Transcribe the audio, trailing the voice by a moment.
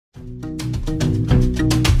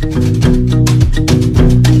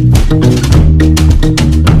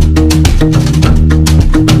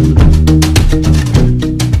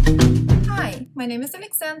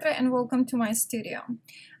Alexandra and welcome to my studio.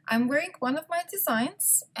 I'm wearing one of my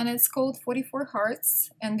designs and it's called 44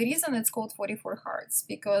 Hearts, and the reason it's called 44 Hearts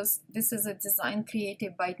because this is a design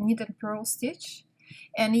created by Knit and Purl Stitch,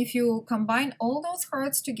 and if you combine all those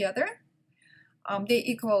hearts together they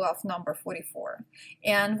equal of number 44.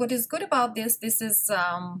 And what is good about this is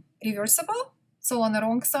reversible, so on the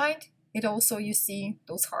wrong side it also you see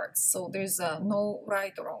those hearts, so there's no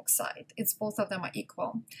right or wrong side, it's both of them are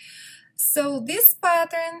equal. So this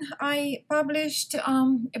pattern I published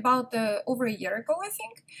about over a year ago, I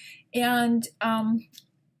think, and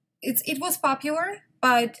it was popular,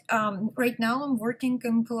 but right now I'm working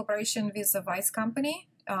in collaboration with a Vice company,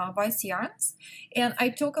 Vice Yarns, and I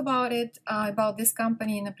talk about it about this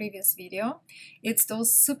company in a previous video. It's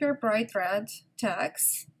those super bright red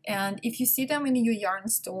tags, and if you see them in your yarn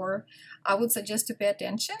store, I would suggest to pay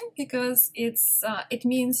attention because it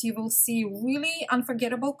means you will see really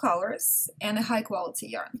unforgettable colors and a high quality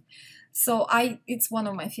yarn. So it's one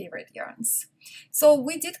of my favorite yarns. So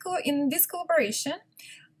we did in this collaboration,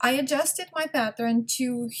 I adjusted my pattern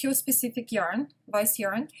to her specific yarn, Vice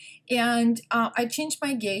yarn, and I changed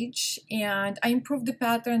my gauge and I improved the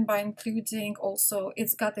pattern by including also,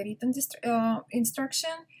 it's got a written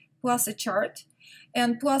instruction plus a chart,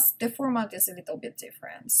 and plus the format is a little bit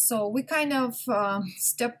different. So we kind of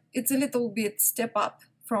it's a little bit step up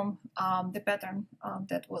from the pattern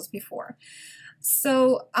that was before.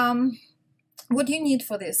 So what you need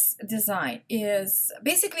for this design is,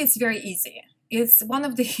 basically it's very easy. It's one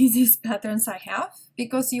of the easiest patterns I have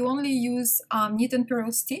because you only use Knit and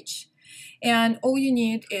Purl Stitch, and all you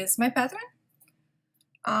need is my pattern,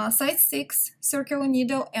 size 6, circular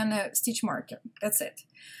needle, and a stitch marker. That's it.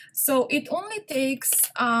 So it only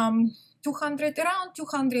takes around 200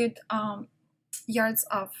 yards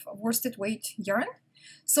of worsted weight yarn.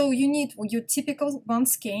 So you need your typical 1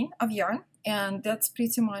 skein of yarn, and that's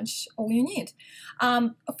pretty much all you need.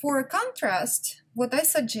 For contrast, what I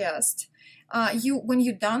suggest, when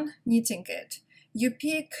you're done knitting it, you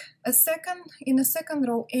pick in the second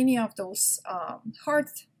row any of those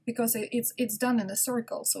hearts, because it's done in a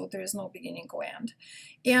circle, so there is no beginning or end,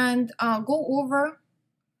 and go over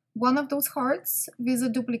one of those hearts with a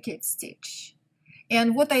duplicate stitch.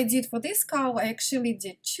 And what I did for this cowl, I actually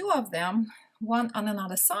did 2 of them, one on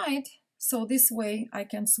another side, so this way I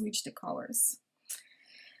can switch the colors.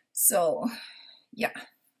 So yeah,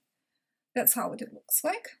 that's how it looks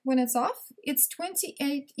like when it's off. It's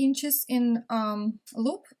 28 inches in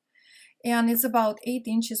loop, and it's about 8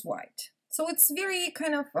 inches wide. So it's very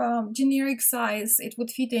kind of generic size. It would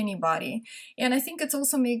fit anybody. And I think it's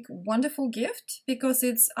also make wonderful gift because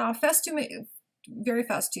it's fast to make, very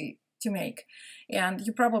fast to make. And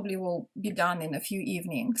you probably will be done in a few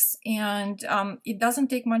evenings. And it doesn't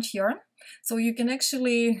take much yarn. So you can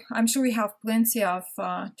actually, I'm sure you have plenty of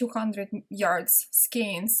 200 yards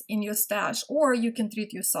skeins in your stash, or you can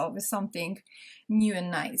treat yourself with something new and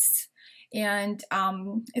nice. And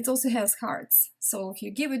it also has hearts, so if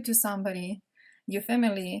you give it to somebody, your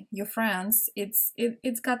family, your friends, it's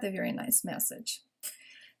got a very nice message.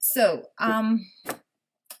 So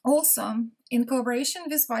also in collaboration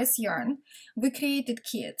with Vice Yarn, we created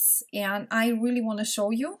kits, and I really want to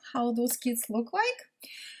show you how those kits look like.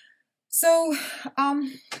 So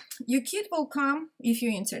your kit will come, if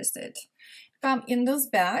you're interested, come in this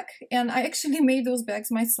bag, and I actually made those bags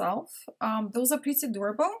myself. Those are pretty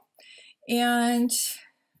durable. And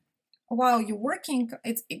while you're working,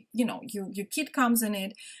 your kit comes in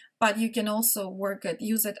it, but you can also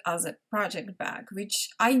use it as a project bag, which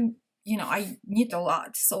I need a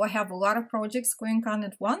lot. So I have a lot of projects going on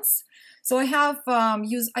at once. So I have I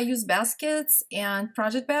use baskets and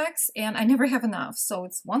project bags, and I never have enough. So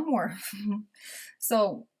it's one more.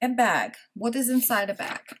 So a bag. What is inside a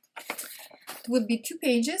bag? It would be 2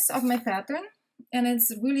 pages of my pattern. And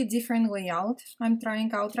it's really different layout I'm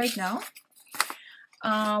trying out right now.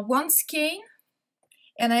 1 skein,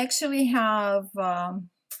 and I actually have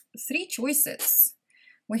 3 choices.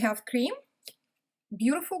 We have cream,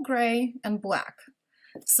 beautiful gray, and black.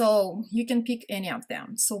 So you can pick any of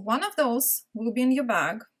them. So one of those will be in your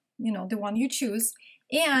bag, the one you choose.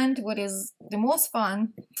 And what is the most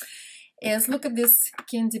fun is, look at this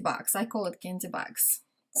candy box. I call it candy box.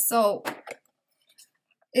 So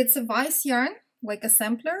it's a Vice yarn, like a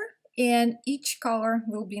sampler, and each color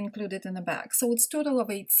will be included in the bag. So it's total of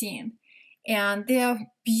 18, and they are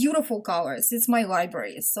beautiful colors. It's my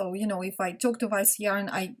library, so if I talk to Vice Yarn,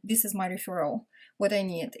 this is my referral, what I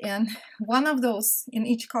need, and one of those in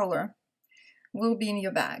each color will be in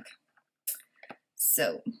your bag.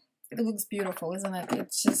 So it looks beautiful, isn't it?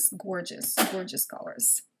 It's just gorgeous, gorgeous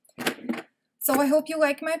colors. So I hope you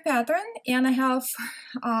like my pattern, and I have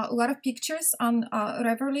a lot of pictures on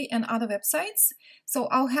Reverly and other websites. So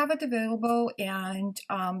I'll have it available, and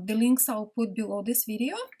the links I'll put below this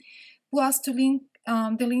video, plus the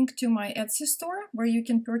link to my Etsy store where you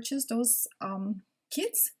can purchase those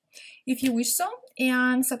kits if you wish so,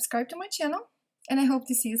 and subscribe to my channel. And I hope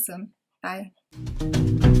to see you soon. Bye.